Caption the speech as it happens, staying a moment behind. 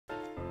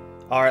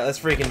Alright, let's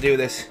freaking do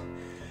this.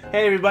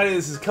 Hey everybody,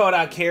 this is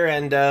Kohdok here,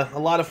 and a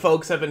lot of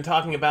folks have been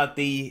talking about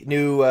the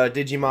new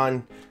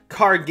Digimon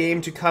card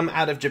game to come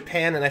out of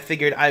Japan, and I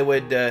figured I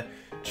would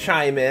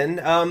chime in.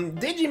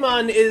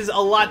 Digimon is a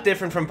lot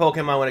different from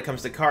Pokemon when it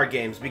comes to card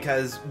games,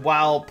 because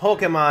while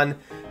Pokemon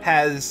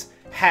has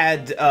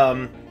had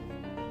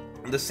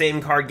the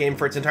same card game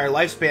for its entire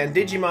lifespan,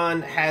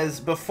 Digimon has,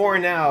 before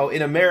now,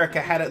 in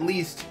America, had at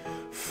least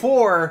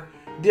 4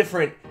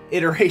 different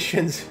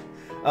iterations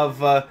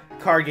of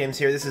card games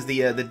here. This is the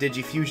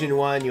Digifusion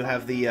one. You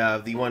have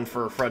the one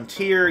for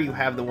Frontier, you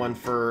have the one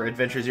for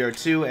Adventure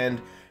 02,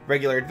 and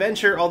regular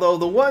Adventure, although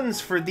the ones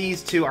for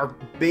these two are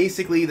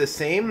basically the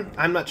same.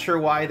 I'm not sure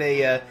why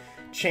they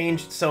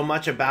changed so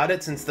much about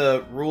it, since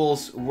the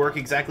rules work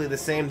exactly the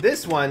same.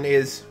 This one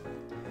is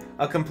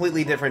a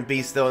completely different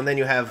beast, though, and then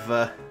you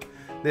have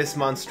this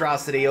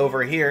monstrosity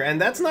over here, and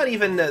that's not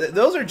even...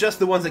 those are just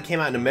the ones that came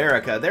out in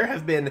America. There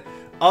have been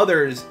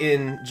others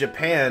in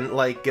Japan,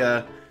 like...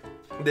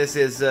 This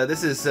is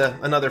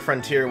another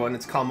Frontier one.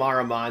 It's called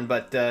Maramon,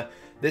 but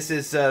this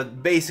is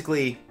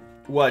basically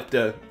what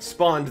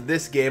spawned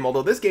this game,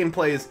 although this game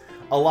plays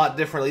a lot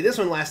differently. This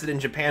one lasted in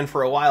Japan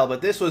for a while,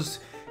 but this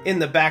was in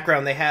the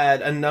background. They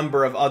had a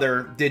number of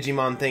other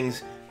Digimon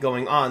things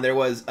going on. There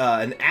was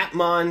an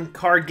Appmon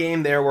card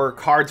game, there were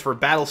cards for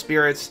Battle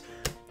Spirits,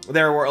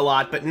 there were a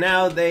lot, but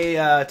now they,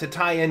 to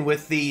tie in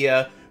with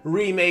the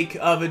remake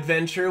of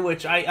Adventure,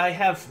 which I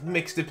have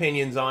mixed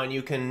opinions on,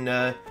 you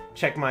can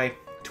check my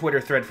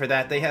Twitter thread for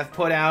that, they have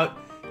put out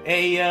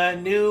a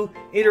new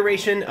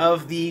iteration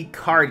of the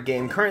card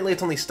game. Currently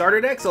it's only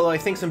starter decks, although I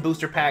think some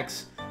booster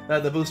packs,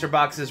 the booster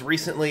boxes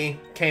recently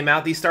came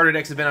out. These starter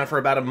decks have been out for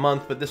about a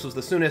month, but this was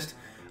the soonest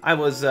I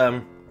was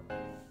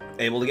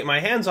able to get my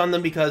hands on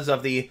them because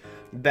of the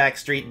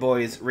Backstreet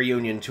Boys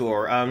reunion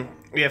tour.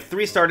 We have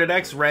 3 starter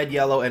decks, red,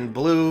 yellow, and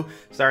blue,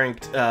 starring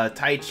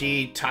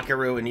Taichi,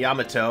 Takeru, and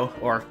Yamato,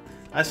 or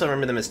I still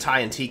remember them as Tai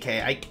and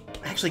TK. I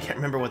actually can't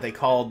remember what they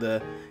called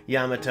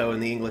Yamato in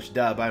the English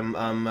dub.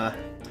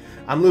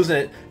 I'm losing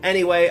it.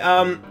 Anyway,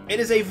 it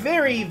is a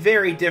very,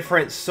 very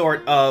different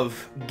sort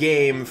of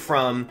game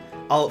from.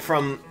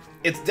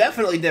 It's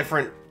definitely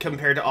different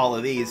compared to all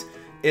of these.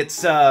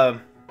 It's got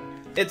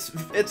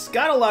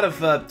a lot of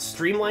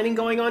streamlining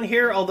going on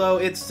here, although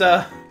it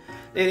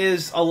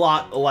is a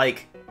lot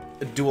like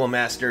Duel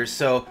Masters.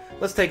 So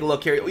let's take a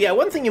look here. Yeah,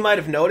 one thing you might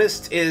have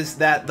noticed is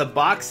that the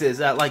boxes,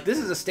 like this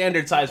is a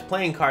standard size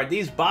playing card.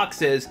 These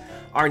boxes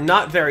are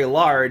not very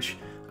large.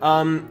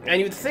 And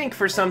you'd think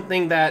for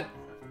something that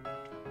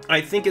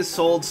I think is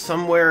sold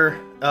somewhere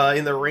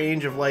in the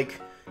range of like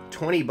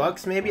 20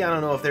 bucks maybe. I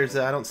don't know if there's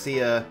I don't see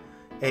a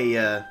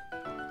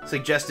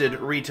suggested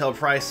retail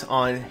price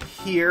on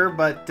here,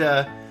 but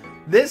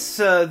this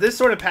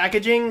sort of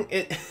packaging,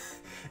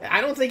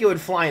 I don't think it would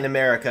fly in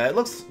America. It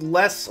looks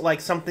less like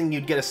something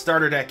you'd get a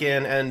starter deck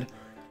in and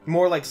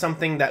more like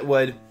something that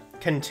would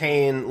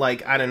contain,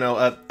 like, I don't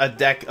know, a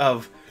deck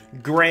of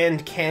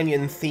Grand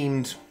Canyon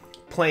themed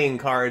playing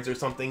cards or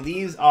something.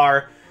 These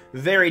are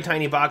very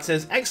tiny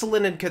boxes,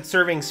 excellent in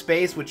conserving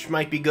space, which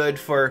might be good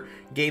for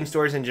game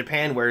stores in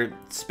Japan where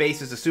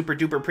space is a super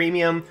duper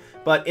premium,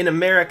 but in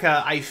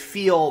America I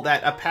feel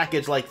that a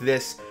package like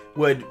this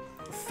would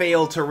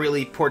fail to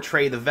really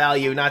portray the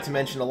value, not to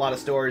mention a lot of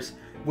stores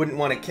wouldn't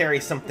want to carry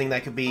something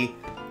that could be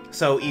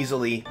so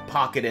easily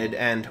pocketed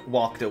and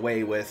walked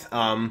away with.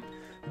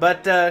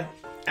 But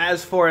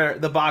as for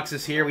the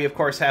boxes here, we of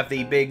course have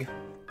the big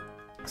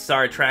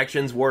star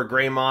attractions, War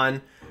Greymon,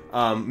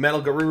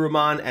 Metal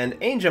Garurumon, and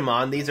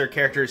Angemon. These are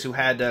characters who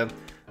had,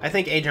 I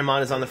think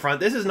Angemon is on the front.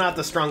 This is not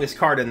the strongest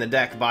card in the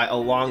deck by a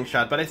long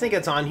shot, but I think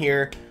it's on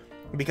here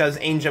because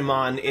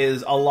Angemon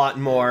is a lot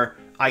more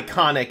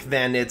iconic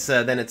than its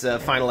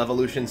Final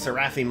Evolution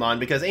Seraphimon,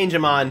 because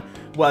Angemon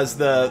was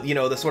the, you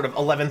know, the sort of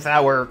 11th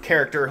hour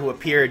character who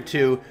appeared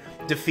to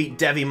defeat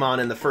Devimon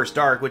in the first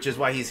arc, which is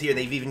why he's here.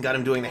 They've even got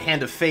him doing the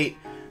Hand of Fate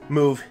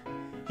move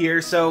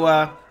here,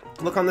 so,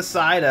 look on the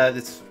side,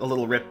 it's a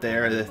little rip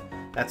there.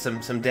 That's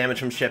some damage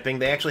from shipping.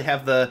 They actually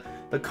have the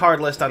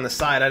card list on the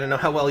side. I don't know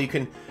how well you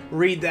can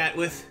read that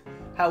with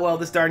how well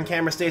this darn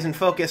camera stays in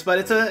focus, but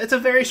it's a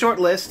very short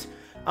list.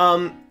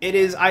 It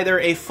is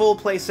either a full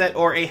playset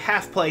or a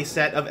half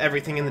playset of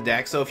everything in the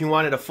deck. So if you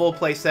wanted a full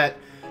playset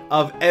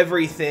of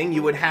everything,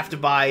 you would have to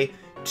buy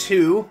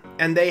 2,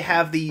 and they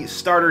have the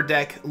starter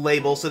deck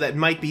label, so that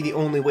might be the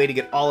only way to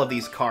get all of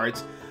these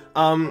cards.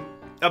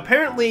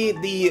 Apparently,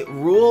 the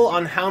rule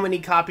on how many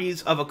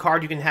copies of a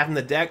card you can have in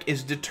the deck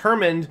is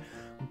determined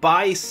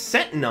by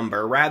set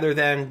number rather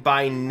than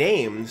by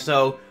name.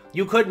 So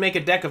you could make a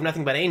deck of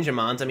nothing but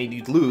Angemons. I mean,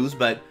 you'd lose,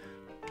 but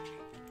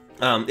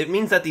it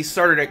means that these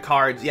starter deck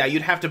cards, yeah,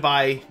 you'd have to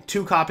buy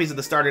 2 copies of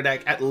the starter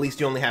deck. At least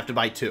you only have to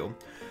buy 2.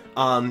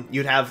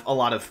 You'd have a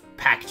lot of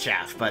pack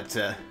chaff, but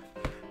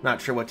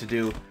not sure what to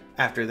do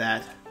after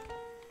that.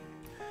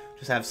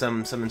 Just have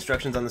some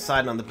instructions on the side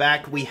and on the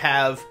back. We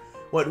have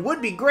what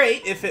would be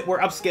great if it were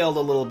upscaled a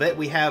little bit.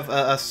 We have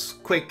a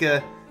quick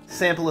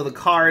sample of the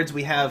cards.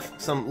 We have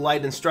some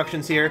light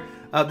instructions here.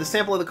 The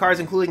sample of the cards,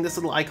 including this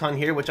little icon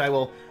here, which I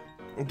will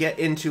get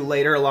into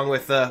later, along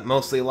with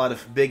mostly a lot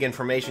of big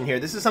information here.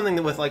 This is something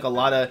that with like a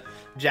lot of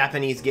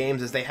Japanese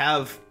games is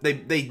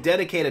they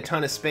dedicate a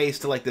ton of space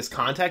to like this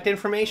contact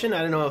information.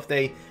 I don't know if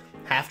they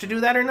have to do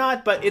that or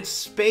not, but it's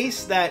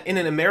space that in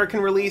an American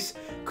release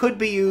could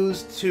be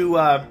used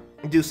to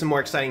do some more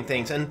exciting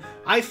things. And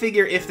I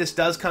figure if this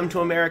does come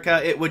to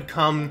America, it would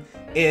come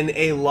in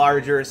a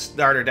larger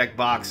starter deck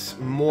box,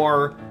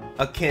 more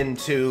akin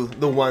to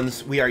the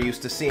ones we are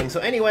used to seeing. So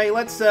anyway,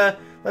 let's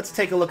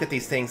take a look at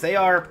these things. They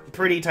are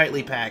pretty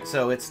tightly packed,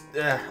 so it's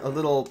a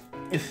little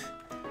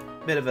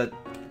bit of a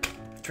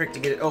trick to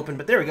get it open,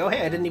 but there we go.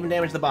 Hey, I didn't even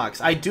damage the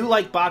box. I do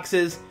like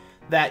boxes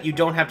that you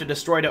don't have to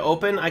destroy to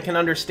open. I can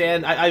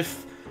understand.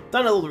 I've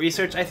done a little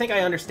research. I think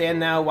I understand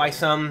now why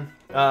some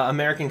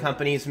American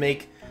companies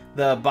make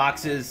the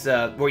boxes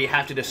where you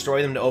have to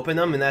destroy them to open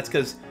them, and that's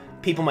because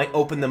people might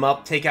open them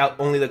up, take out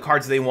only the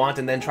cards they want,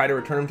 and then try to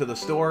return them to the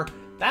store.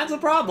 That's a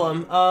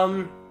problem.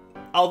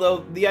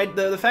 Although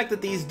the fact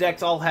that these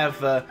decks all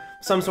have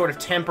some sort of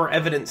tamper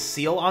evidence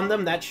seal on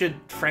them, that should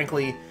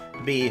frankly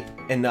be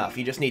enough.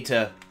 You just need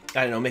to,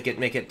 I don't know, make it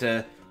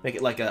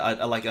like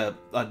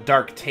a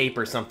dark tape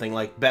or something.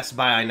 Like Best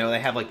Buy, I know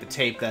they have like the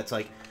tape that's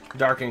like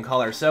dark in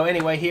color. So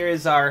anyway, here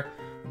is our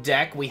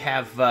deck. We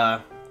have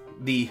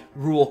the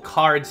rule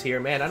cards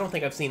here. Man, I don't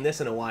think I've seen this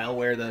in a while,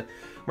 where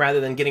rather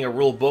than getting a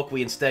rule book,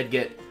 we instead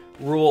get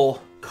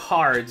rule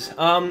cards.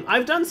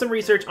 I've done some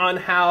research on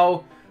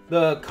how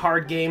the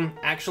card game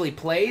actually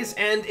plays,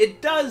 and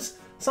it does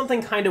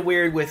something kind of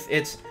weird with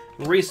its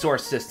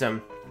resource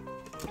system.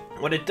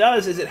 What it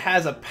does is it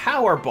has a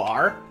power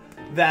bar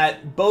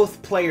that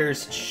both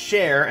players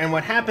share, and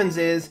what happens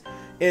is,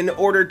 in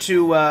order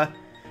to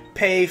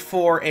pay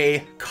for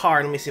a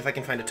card, let me see if I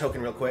can find a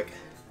token real quick.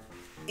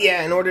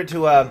 Yeah, in order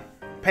to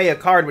pay a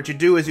card, what you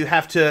do is you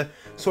have to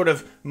sort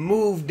of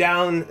move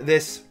down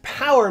this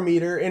power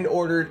meter in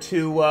order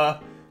to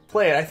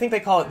play it. I think they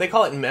call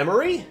it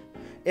memory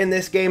in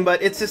this game,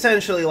 but it's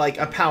essentially like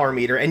a power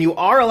meter, and you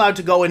are allowed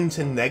to go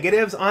into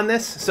negatives on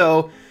this.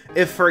 So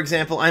if, for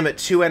example, I'm at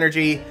 2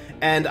 energy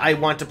and I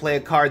want to play a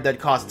card that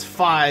costs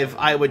 5,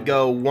 I would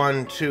go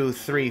 1, 2,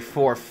 3,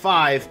 4,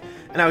 5,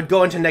 and I would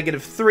go into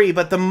 -3,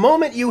 but the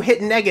moment you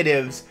hit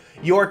negatives,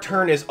 your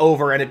turn is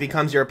over and it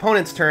becomes your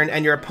opponent's turn,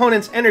 and your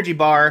opponent's energy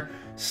bar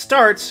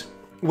starts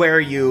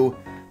where you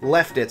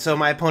left it. So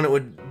my opponent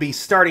would be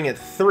starting at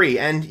 3,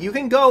 and you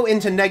can go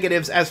into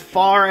negatives as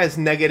far as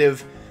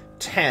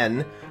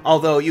 -10,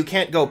 although you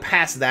can't go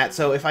past that.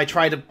 So if I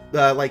try to,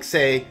 like,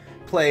 say,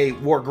 play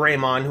War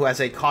Greymon, who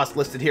has a cost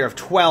listed here of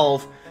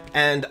 12,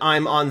 and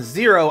I'm on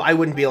 0, I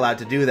wouldn't be allowed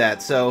to do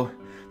that. So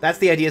that's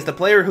the idea, is the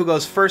player who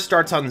goes first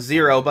starts on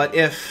 0, but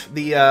if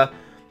the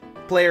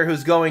player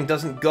who's going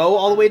doesn't go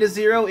all the way to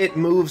 0, it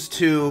moves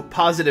to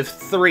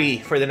 +3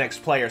 for the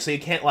next player. So you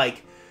can't,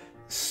 like,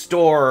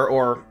 store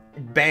or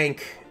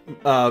bank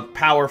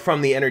power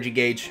from the energy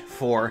gauge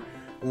for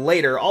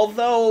later.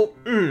 Although,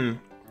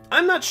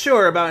 I'm not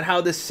sure about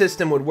how this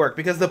system would work,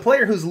 because the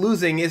player who's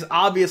losing is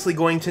obviously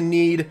going to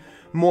need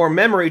more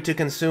memory to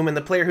consume, and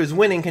the player who's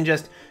winning can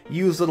just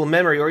use little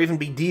memory or even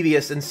be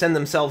devious and send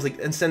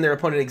their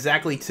opponent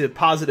exactly to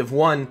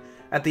 +1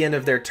 at the end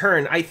of their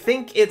turn. I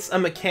think it's a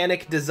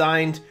mechanic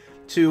designed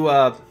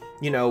to,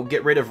 you know,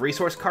 get rid of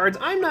resource cards.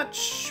 I'm not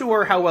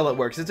sure how well it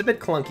works. It's a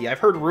bit clunky. I've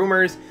heard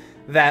rumors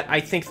that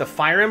I think the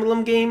Fire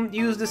Emblem game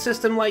used a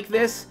system like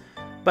this,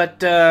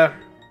 but,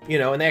 you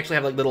know, and they actually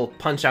have like little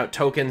punch-out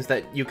tokens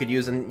that you could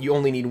use, and you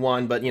only need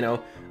one, but, you know,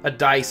 a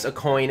dice, a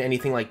coin,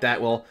 anything like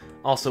that will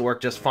also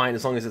work just fine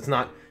as long as it's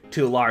not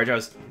too large. I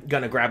was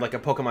gonna grab like a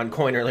Pokemon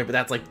coin earlier, but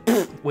that's like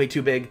way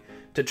too big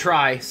to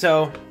try.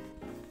 So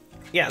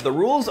yeah, the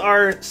rules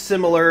are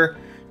similar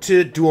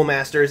to Duel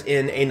Masters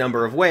in a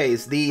number of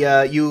ways.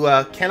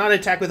 You cannot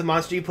attack with a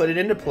monster you put it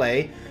into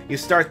play. You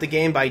start the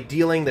game by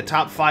dealing the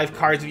top 5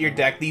 cards of your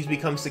deck. These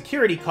become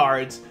security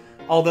cards,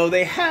 although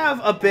they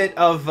have a bit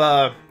of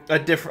a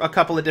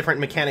couple of different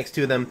mechanics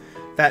to them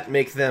that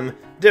make them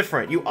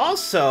different. You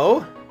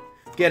also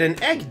get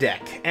an egg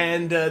deck,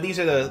 and these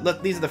are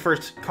the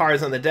first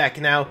cards on the deck.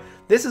 Now,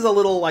 this is a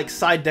little like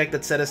side deck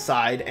that's set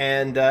aside,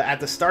 and at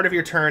the start of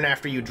your turn,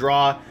 after you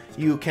draw,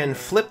 you can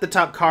flip the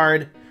top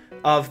card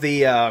of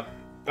the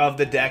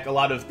deck. A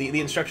lot of the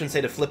instructions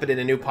say to flip it in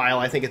a new pile.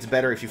 I think it's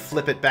better if you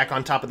flip it back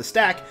on top of the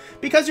stack,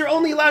 because you're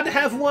only allowed to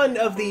have one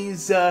of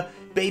these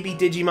baby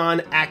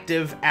Digimon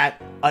active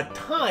at a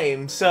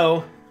time.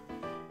 So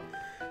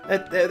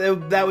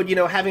that would, you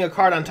know, having a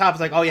card on top is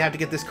like, oh, you have to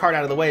get this card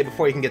out of the way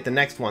before you can get the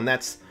next one.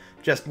 That's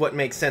just what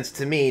makes sense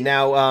to me.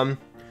 Now,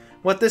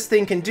 what this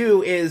thing can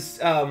do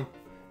is,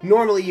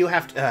 normally you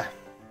have to,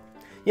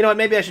 you know what,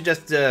 maybe I should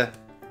just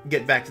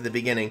get back to the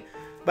beginning.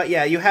 But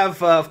yeah, you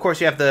have, of course,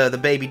 you have the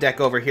baby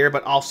deck over here,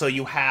 but also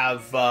you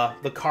have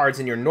the cards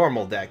in your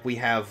normal deck. We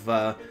have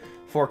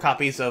 4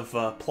 copies of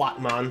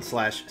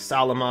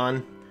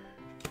Plotmon/Salamon.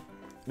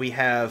 We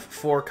have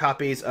 4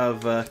 copies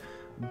of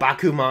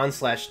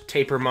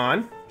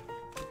Bakumon/Tapermon.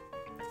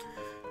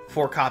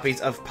 4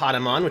 copies of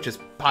Patamon, which is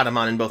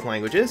Patamon in both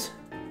languages.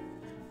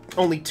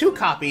 Only 2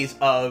 copies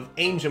of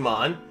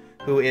Angemon,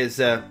 who is,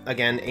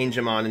 again,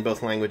 Angemon in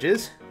both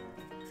languages.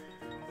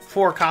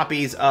 4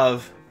 copies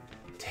of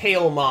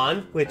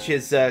Tailmon, which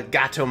is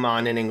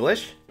Gatomon in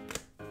English.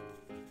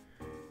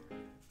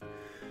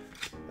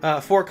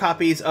 4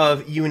 copies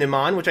of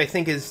Unimon, which I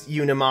think is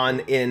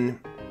Unimon in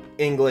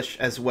English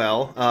as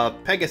well.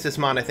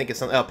 Pegasusmon, I think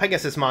is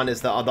Pegasusmon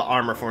is the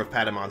armor form of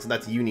Patamon, so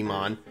that's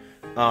Unimon.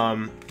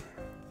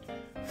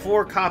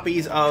 4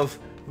 copies of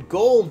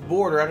Gold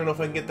Border. I don't know if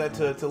I can get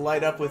that to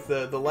light up with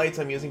the lights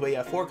I'm using, but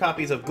yeah, 4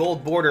 copies of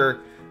Gold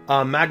Border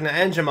Magna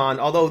Angemon,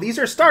 although these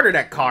are starter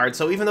deck cards,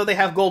 so even though they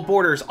have gold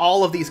borders,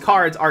 all of these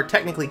cards are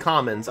technically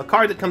commons. A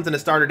card that comes in a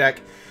starter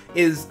deck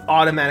is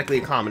automatically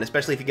a common,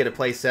 especially if you get a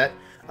play set.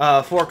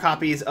 4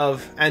 copies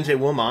of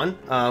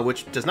Angewomon,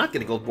 which does not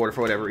get a gold border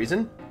for whatever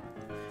reason.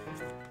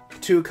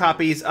 2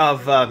 copies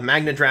of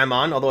Magna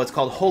Dramon, although it's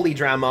called Holy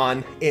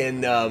Dramon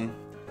in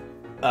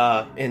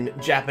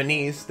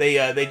Japanese.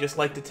 They just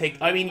like to take...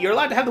 I mean, you're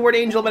allowed to have the word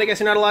angel, but I guess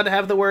you're not allowed to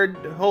have the word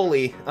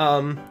holy,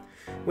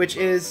 which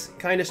is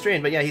kind of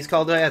strange. But yeah, he's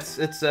called... it's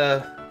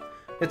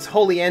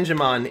Holy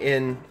Angemon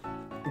in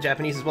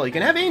Japanese as well. You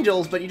can have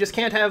angels, but you just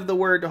can't have the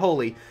word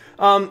holy.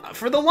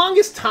 For the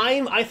longest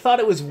time, I thought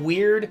it was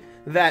weird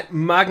that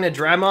Magna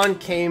Dramon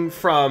came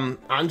from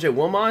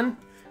Angewomon,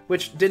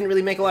 which didn't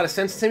really make a lot of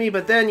sense to me,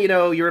 but then, you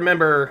know, you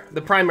remember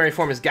the primary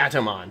form is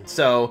Gatomon,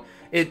 so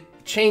it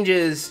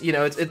changes, you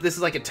know, this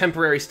is like a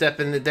temporary step,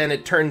 and then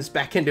it turns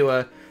back into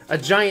a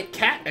giant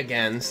cat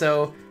again,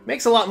 so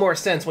makes a lot more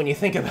sense when you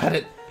think about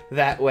it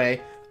that way.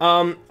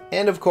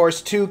 And of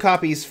course, 2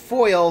 copies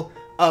foil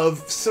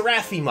of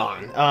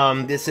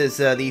Seraphimon. This is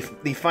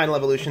the final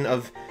evolution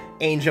of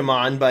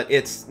Angemon, but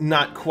it's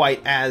not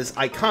quite as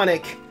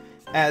iconic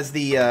as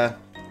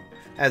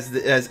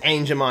as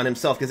Angemon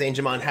himself, because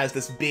Angemon has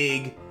this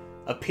big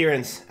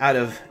appearance out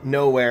of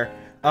nowhere.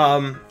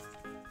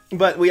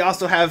 But we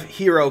also have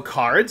hero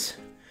cards.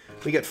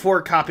 We get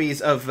 4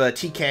 copies of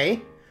TK,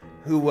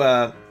 who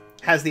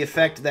has the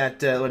effect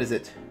that what is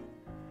it?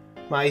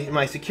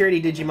 My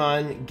security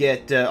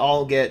Digimon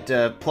all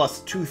get plus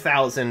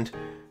 2,000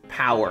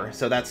 power.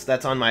 So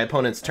that's on my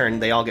opponent's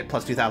turn. They all get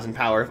plus 2,000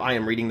 power if I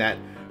am reading that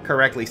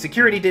correctly.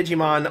 Security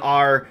Digimon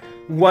are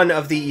one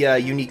of the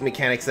unique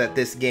mechanics that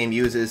this game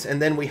uses.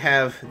 And then we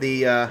have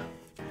the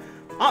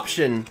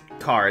option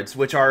cards,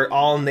 which are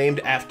all named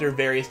after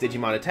various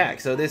Digimon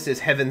attacks. So this is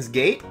Heaven's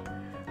Gate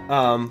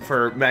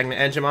for Magna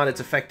Angemon.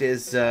 Its effect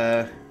is...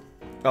 oh,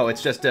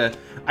 it's just a...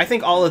 I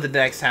think all of the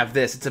decks have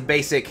this. It's a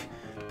basic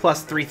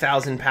plus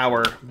 3,000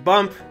 power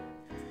bump.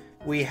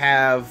 We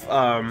have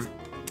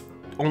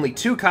only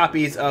 2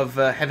 copies of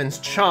Heaven's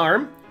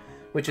Charm,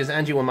 which is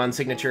Angewomon's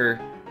signature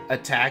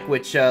attack,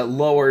 which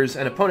lowers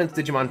an opponent's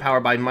Digimon power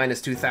by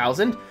minus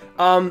 2,000.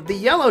 The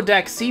yellow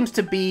deck seems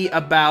to be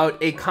about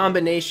a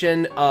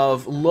combination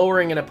of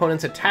lowering an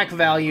opponent's attack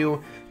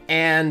value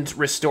and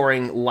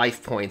restoring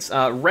life points.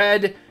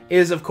 Red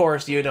is, of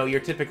course, you know, your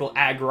typical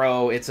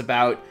aggro. It's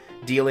about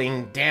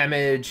dealing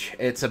damage.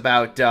 It's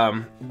about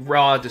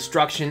raw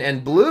destruction.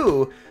 And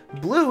blue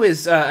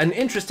is an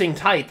interesting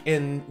type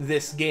in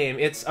this game.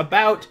 It's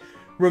about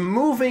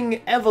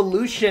removing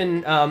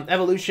evolution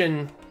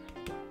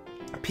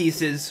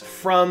pieces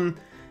from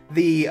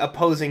the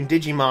opposing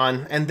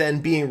Digimon and then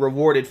being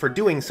rewarded for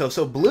doing so.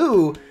 So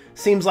blue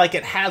seems like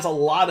it has a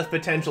lot of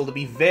potential to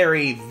be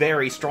very,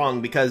 very strong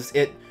because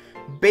it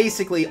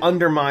basically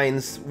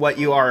undermines what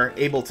you are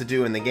able to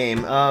do in the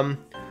game.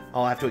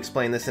 I'll have to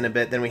explain this in a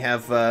bit. Then we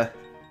have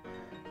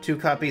 2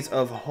 copies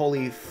of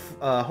Holy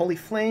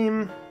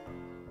Flame.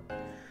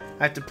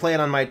 I have to play it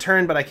on my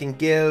turn, but I can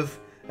give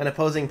an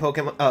opposing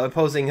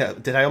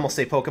Pokemon, did I almost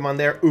say Pokemon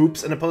there?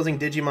 Oops, an opposing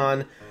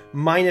Digimon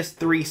minus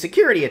 3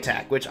 security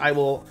attack, which I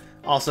will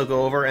also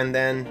go over, and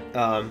then,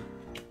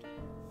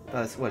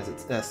 what is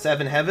it,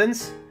 7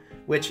 Heavens,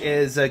 which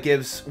is,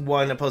 gives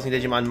one opposing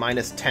Digimon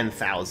minus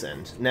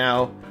 10,000.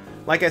 Now,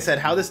 like I said,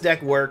 how this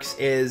deck works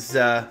is,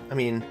 I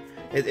mean,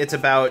 it's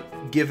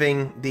about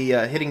giving the,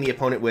 hitting the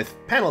opponent with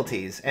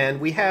penalties, and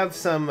we have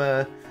some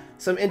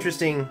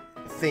interesting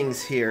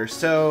things here.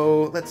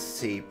 So, let's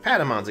see,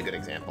 Patamon's a good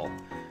example.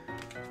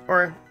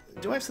 Or...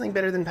 do I have something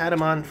better than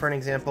Patamon for an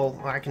example?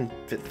 Well, I can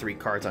fit 3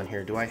 cards on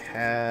here. Do I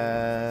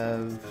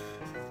have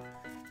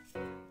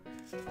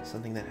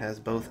something that has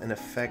both an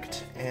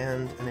effect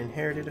and an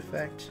inherited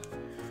effect?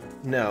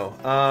 No.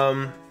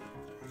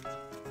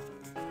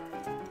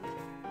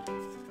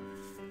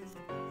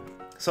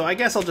 So I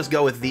guess I'll just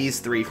go with these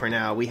 3 for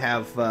now. We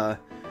have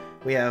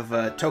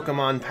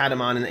Tokamon,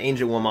 Patamon, and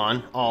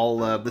Angewomon,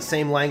 all the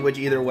same language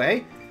either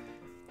way.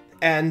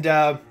 And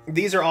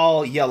these are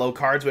all yellow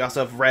cards. We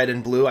also have red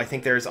and blue. I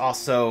think there's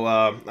also...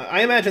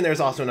 I imagine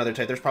there's also another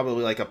type. There's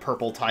probably like a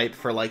purple type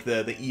for like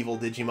the evil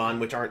Digimon,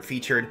 which aren't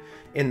featured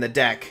in the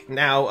deck.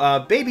 Now,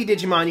 baby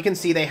Digimon, you can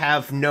see they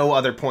have no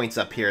other points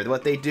up here.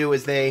 What they do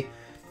is they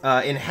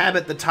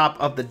inhabit the top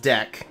of the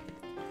deck,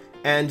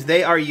 and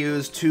they are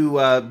used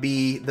to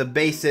be the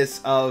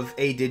basis of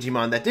a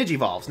Digimon that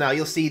digivolves. Now,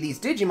 you'll see these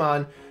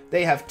Digimon,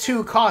 they have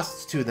 2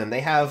 costs to them. They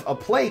have a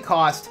play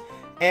cost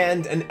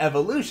and an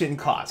evolution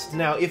cost.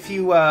 Now, if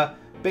you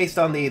based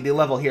on the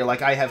level here.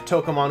 Like, I have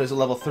Tokomon, who's a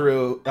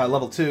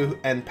level 2,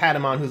 and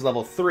Patamon, who's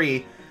level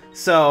 3.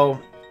 So,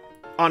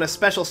 on a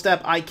special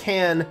step, I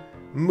can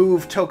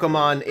move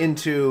Tokomon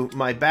into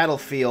my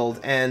battlefield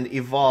and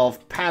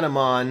evolve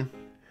Patamon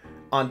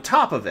on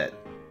top of it.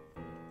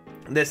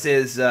 This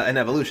is an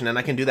evolution, and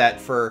I can do that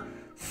for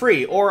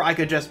free. Or I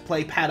could just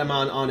play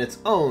Patamon on its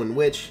own,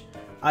 which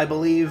I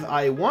believe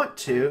I want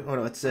to. Oh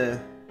no, it's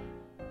a...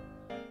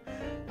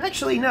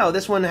 Actually, no.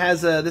 This one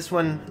has this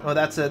one. Oh,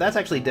 that's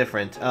actually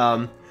different.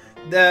 Man,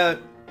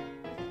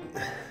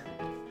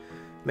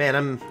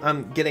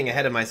 I'm getting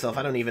ahead of myself.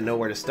 I don't even know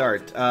where to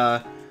start.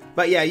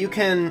 But yeah, you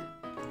can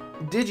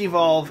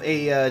digivolve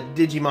a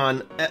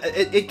Digimon.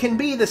 It can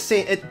be the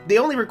same. The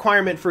only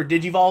requirement for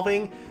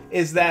digivolving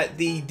is that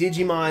the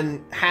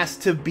Digimon has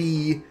to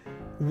be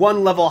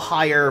one level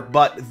higher,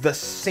 but the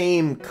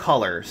same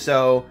color.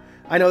 So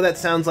I know that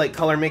sounds like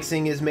color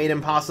mixing is made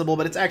impossible,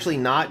 but it's actually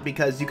not,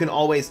 because you can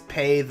always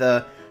pay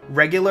the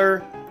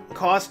regular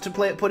cost to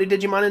put a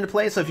Digimon into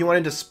play. So if you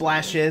wanted to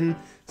splash in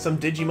some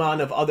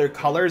Digimon of other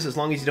colors, as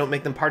long as you don't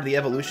make them part of the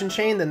evolution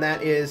chain, then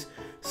that is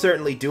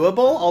certainly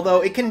doable.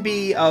 Although it can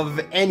be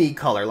of any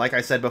color, like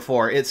I said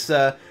before. It's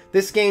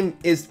this game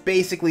is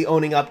basically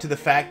owning up to the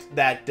fact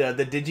that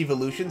the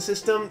Digivolution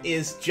system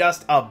is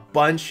just a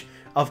bunch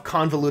of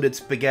convoluted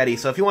spaghetti.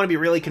 So if you want to be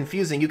really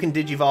confusing, you can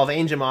digivolve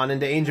Angemon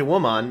into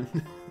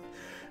Angelwoman.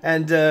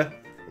 And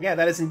yeah,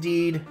 that is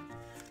indeed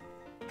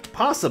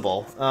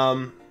possible.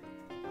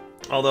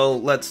 Although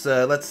let's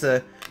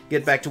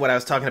get back to what I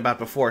was talking about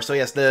before. So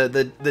yes,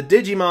 the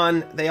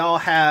Digimon, they all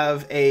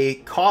have a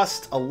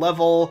cost, a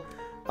level.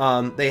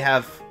 They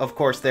have, of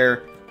course,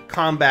 their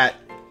combat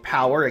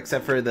power,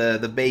 except for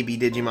the baby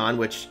Digimon,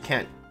 which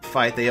can't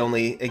fight. They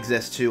only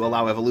exist to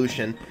allow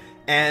evolution.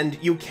 And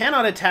you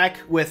cannot attack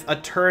with a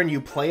turn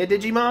you play a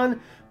Digimon,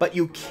 but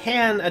you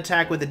can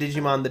attack with a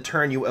Digimon the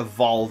turn you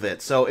evolve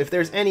it. So if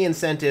there's any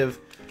incentive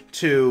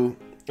to...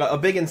 a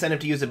big incentive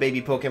to use a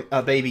baby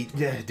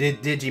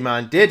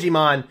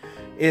Digimon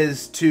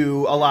is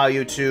to allow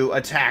you to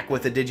attack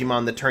with a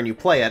Digimon the turn you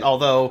play it.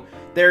 Although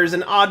there's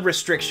an odd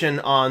restriction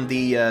on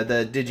the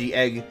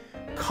Digi-Egg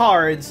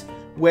cards,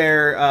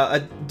 where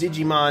a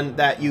Digimon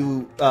that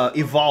you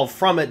evolve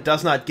from it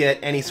does not get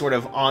any sort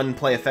of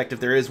on-play effect,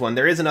 if there is one.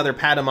 There is another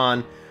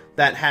Patamon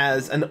that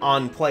has an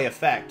on-play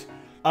effect.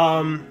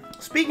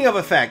 Speaking of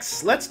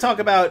effects, let's talk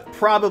about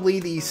probably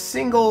the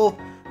single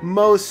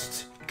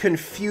most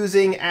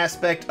confusing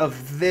aspect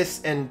of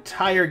this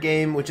entire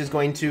game, which is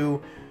going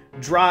to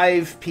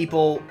drive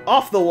people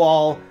off the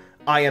wall,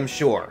 I am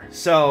sure.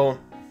 So,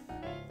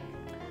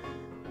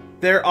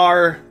 there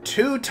are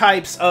two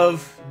types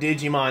of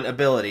Digimon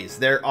abilities.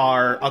 There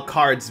are a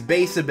card's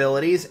base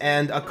abilities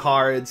and a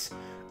card's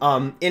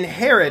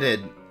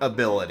inherited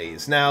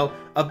abilities. Now,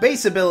 a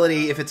base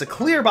ability, if it's a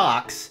clear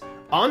box,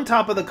 on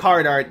top of the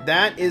card art,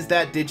 that is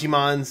that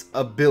Digimon's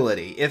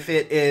ability. If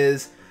it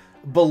is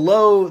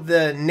below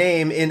the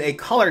name in a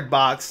colored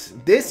box,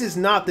 this is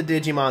not the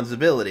Digimon's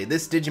ability.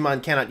 This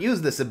Digimon cannot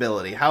use this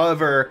ability.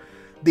 However,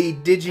 the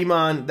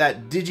Digimon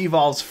that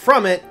digivolves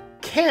from it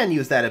can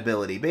use that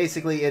ability.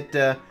 Basically,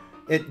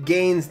 it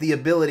gains the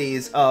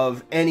abilities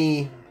of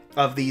any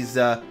of these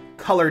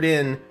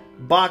colored-in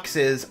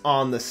boxes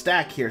on the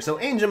stack here. So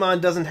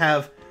Angemon doesn't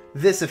have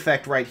this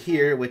effect right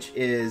here, which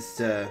is,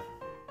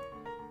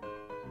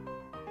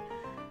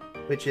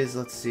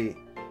 let's see.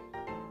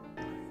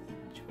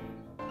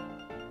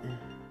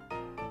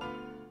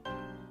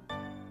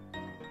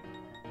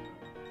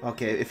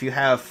 Okay, if you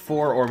have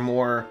 4 or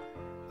more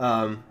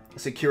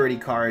security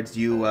cards,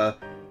 you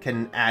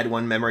can add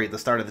 1 memory at the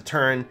start of the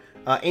turn.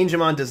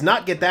 Angemon does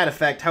not get that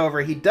effect.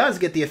 However, he does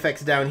get the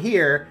effects down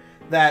here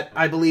that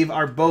I believe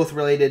are both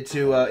related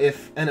to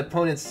if an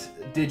opponent's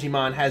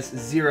Digimon has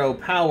 0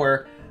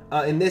 power.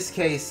 In this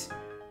case,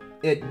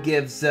 it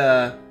gives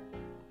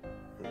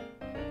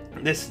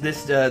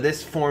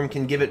this form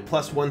can give it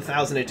plus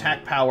 1,000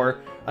 attack power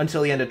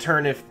until the end of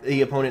turn if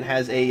the opponent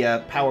has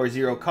a power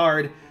 0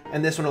 card,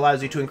 and this one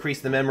allows you to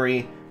increase the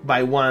memory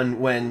by 1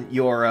 when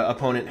your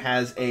opponent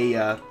has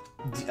a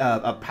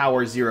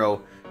power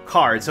 0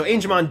 card. So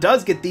Angemon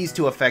does get these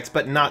 2 effects,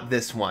 but not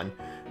this one.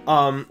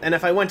 And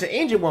if I went to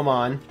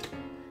Angelwoman,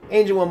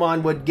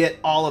 Angelwoman would get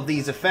all of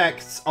these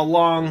effects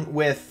along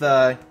with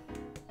her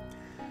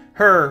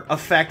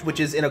effect, which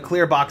is in a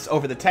clear box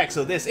over the text.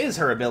 So this is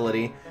her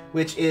ability,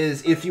 which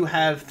is if you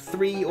have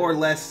 3 or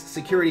less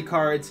security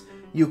cards,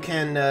 you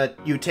can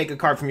you take a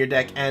card from your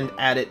deck and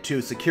add it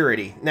to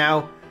security.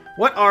 Now,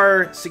 what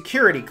are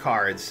security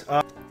cards?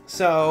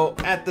 So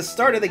at the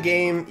start of the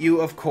game, you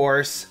of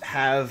course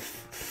have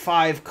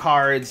 5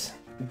 cards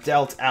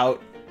dealt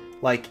out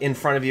like in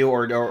front of you,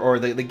 or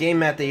the game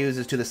mat they use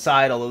is to the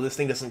side, although this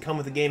thing doesn't come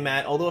with a game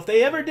mat. Although if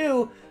they ever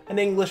do an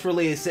English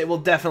release, it will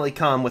definitely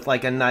come with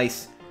like a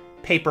nice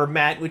paper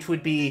mat, which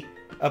would be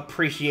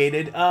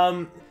appreciated.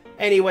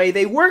 Anyway,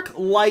 they work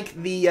like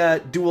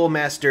the Duel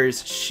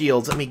Masters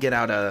shields. Let me get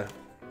out a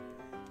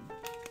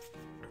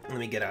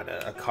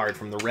card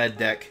from the red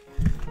deck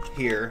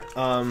here,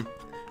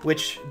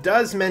 which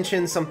does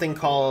mention something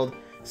called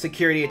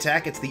security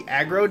attack. It's the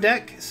aggro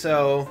deck,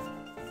 so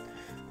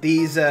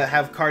these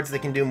have cards that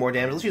can do more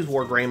damage. Let's use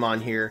War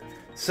Greymon here.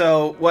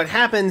 So what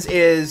happens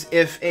is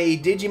if a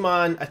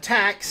Digimon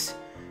attacks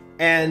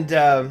and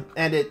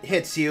it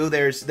hits you,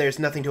 there's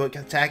nothing to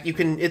attack. You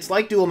can, it's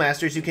like Duel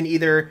Masters. You can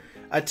either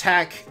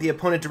attack the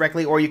opponent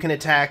directly, or you can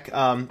attack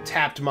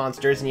tapped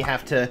monsters, and you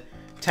have to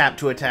tap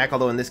to attack.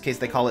 Although in this case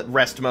they call it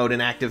rest mode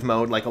and active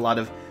mode, like a lot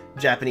of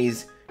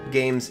Japanese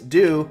games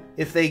do.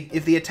 If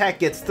the attack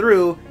gets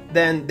through,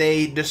 then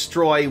they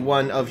destroy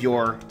one of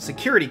your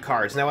security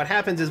cards. Now what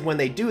happens is when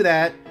they do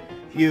that,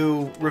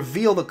 you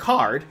reveal the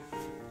card,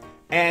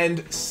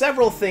 and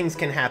several things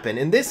can happen.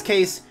 In this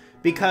case,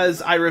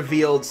 because I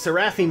revealed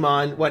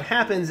Seraphimon, what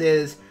happens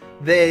is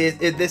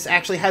this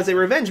actually has a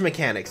revenge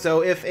mechanic.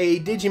 So if a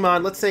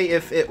Digimon, let's say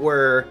if it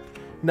were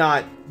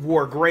not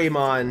War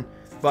Greymon,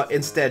 but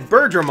instead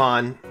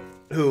Birdramon,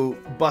 who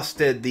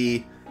busted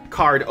the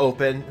card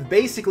open,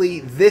 basically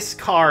this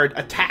card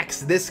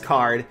attacks this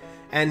card,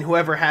 and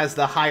whoever has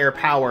the higher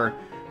power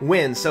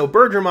wins. So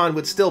Birdramon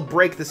would still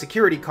break the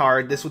security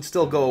card, this would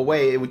still go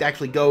away, it would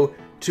actually go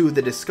to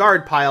the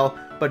discard pile,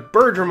 but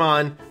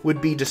Birdramon would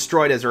be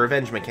destroyed as a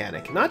revenge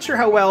mechanic. Not sure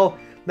how well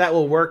that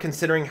will work,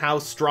 considering how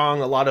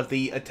strong a lot of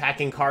the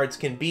attacking cards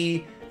can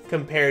be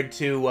compared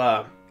to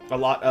a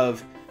lot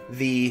of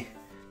the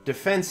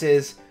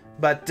defenses.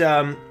 But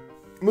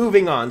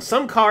moving on,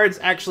 some cards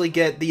actually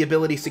get the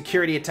ability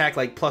security attack,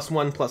 like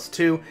 +1,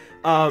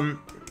 +2.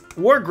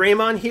 War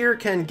Greymon here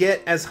can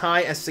get as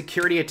high as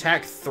security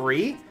attack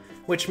 3,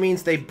 which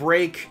means they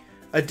break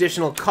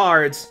additional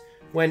cards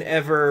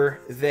whenever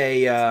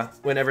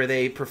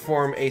they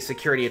perform a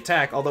security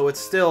attack, although it's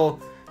still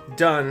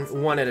done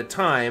one at a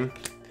time.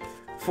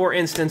 For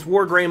instance,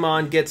 War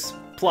Greymon gets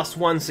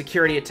 +1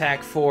 security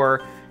attack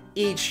for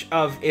each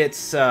of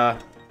its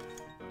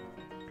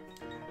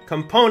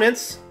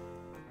components,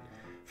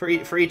 for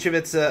each of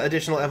its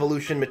additional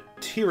evolution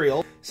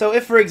material. So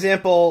if, for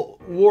example,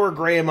 War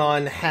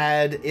Greymon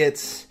had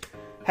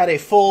a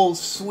full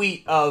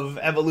suite of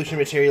evolution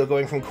material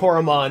going from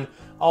Koromon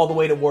all the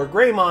way to War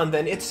Greymon,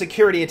 then its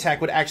security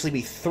attack would actually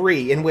be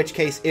 3, in which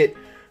case it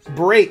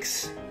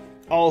breaks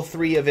all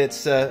 3 of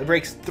its,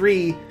 breaks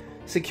 3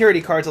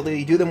 security cards, although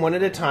you do them one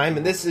at a time,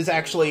 and this is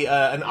actually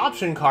an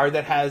option card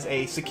that has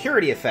a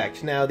security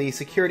effect. Now, the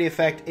security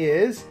effect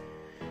is,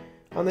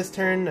 on this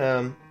turn,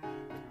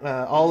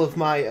 all of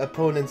my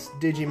opponent's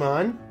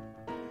Digimon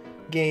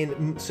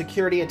gain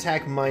security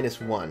attack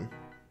 -1.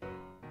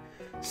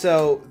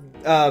 So,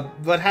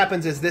 what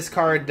happens is this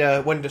card,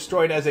 when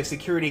destroyed as a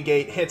security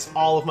gate, hits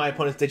all of my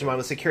opponent's Digimon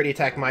with security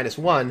attack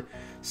 -1.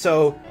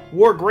 So,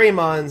 War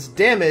Greymon's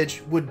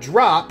damage would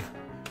drop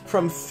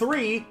from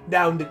 3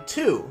 down to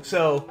 2.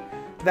 So,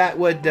 that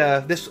would,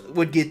 this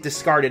would get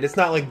discarded. It's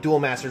not like Duel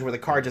Masters where the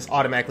card just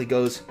automatically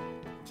goes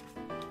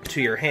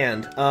to your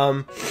hand.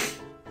 And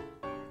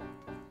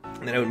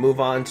then I would move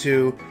on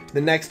to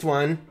the next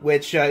one,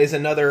 which is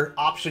another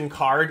option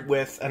card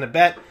with an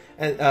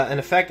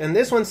effect, and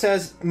this one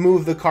says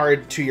move the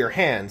card to your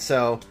hand.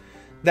 So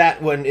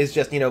that one is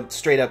just, you know,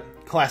 straight up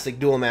classic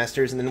Duel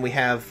Masters. And then we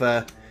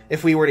have,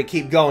 if we were to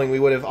keep going, we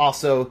would have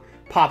also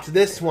popped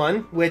this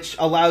one, which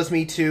allows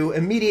me to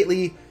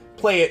immediately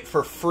play it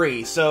for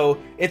free. So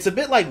it's a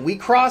bit like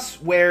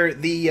WeCross, where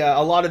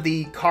a lot of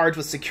the cards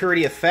with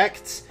security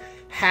effects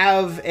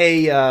have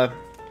a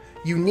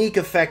unique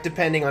effect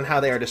depending on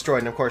how they are destroyed.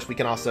 And of course, we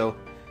can also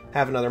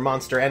have another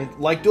monster. And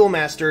like Duel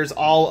Masters,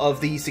 all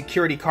of the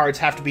security cards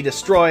have to be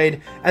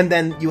destroyed, and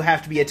then you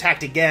have to be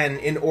attacked again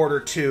in order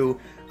to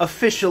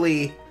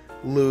officially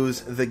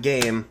lose the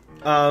game.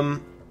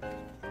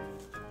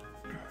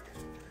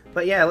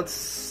 But yeah, let's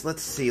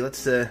see.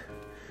 Let's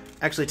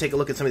actually take a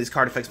look at some of these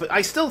card effects. But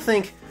I still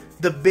think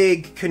the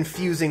big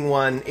confusing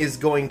one is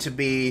going to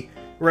be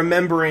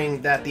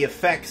remembering that the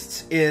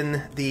effects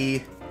in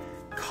the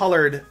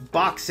colored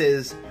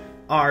boxes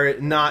are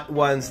not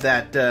ones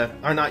that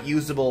are not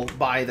usable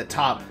by the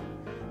top.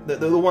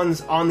 The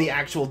ones on the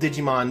actual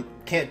Digimon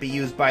can't be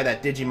used by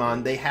that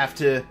Digimon. They have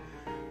to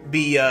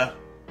be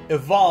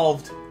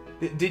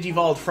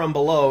digivolved from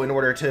below in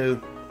order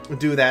to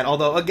do that.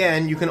 Although,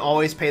 again, you can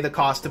always pay the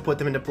cost to put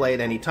them into play at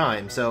any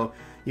time. So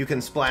you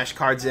can splash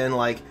cards in,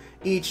 like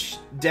each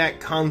deck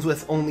comes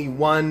with only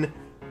one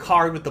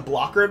card with the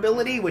blocker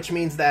ability, which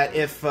means that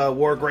if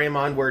War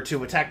Greymon were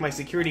to attack my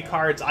security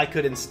cards, I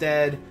could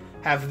instead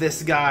have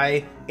this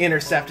guy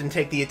intercept and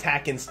take the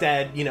attack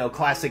instead. You know,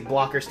 classic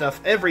blocker stuff.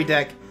 Every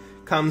deck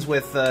comes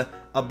with a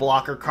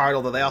blocker card,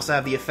 although they also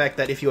have the effect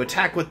that if you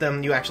attack with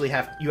them, you actually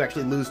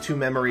lose 2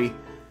 memory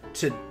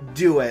to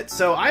do it.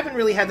 So I haven't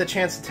really had the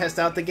chance to test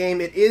out the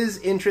game. It is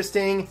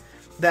interesting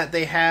that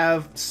they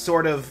have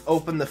sort of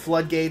opened the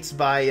floodgates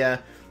by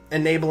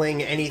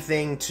enabling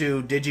anything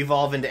to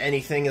digivolve into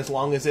anything as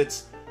long as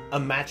it's a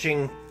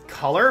matching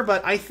color,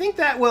 but I think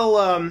that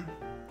will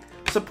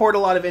support a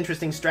lot of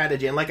interesting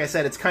strategy. And like I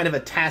said, it's kind of a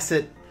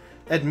tacit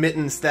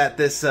admittance that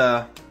this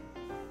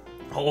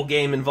whole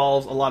game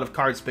involves a lot of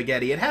card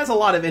spaghetti. It has a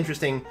lot of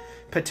interesting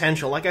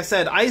potential. Like I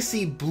said, I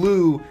see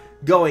blue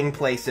going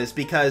places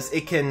because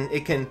it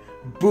can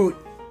boot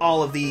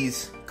all of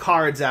these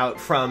cards out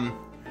from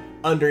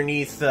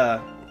underneath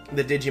the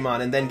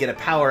Digimon and then get a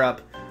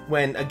power-up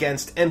when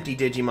against empty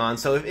Digimon.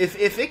 So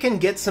if it can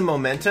get some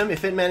momentum,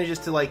 if it manages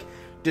to, like,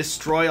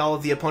 destroy all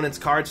of the opponent's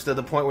cards to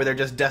the point where they're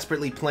just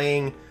desperately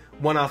playing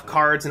one-off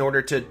cards in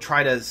order to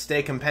try to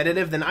stay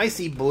competitive, then I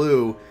see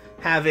blue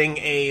having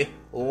a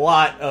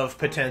lot of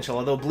potential,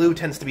 although blue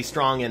tends to be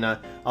strong in a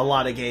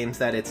lot of games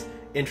that it's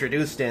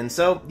introduced in.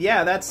 So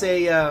yeah, that's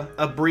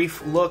a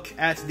brief look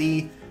at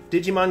the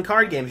Digimon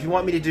card game. If you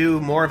want me to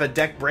do more of a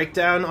deck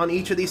breakdown on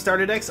each of these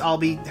starter decks, I'll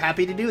be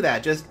happy to do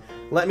that. Just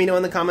let me know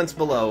in the comments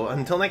below.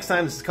 Until next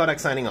time, this is Kohdok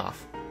signing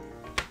off.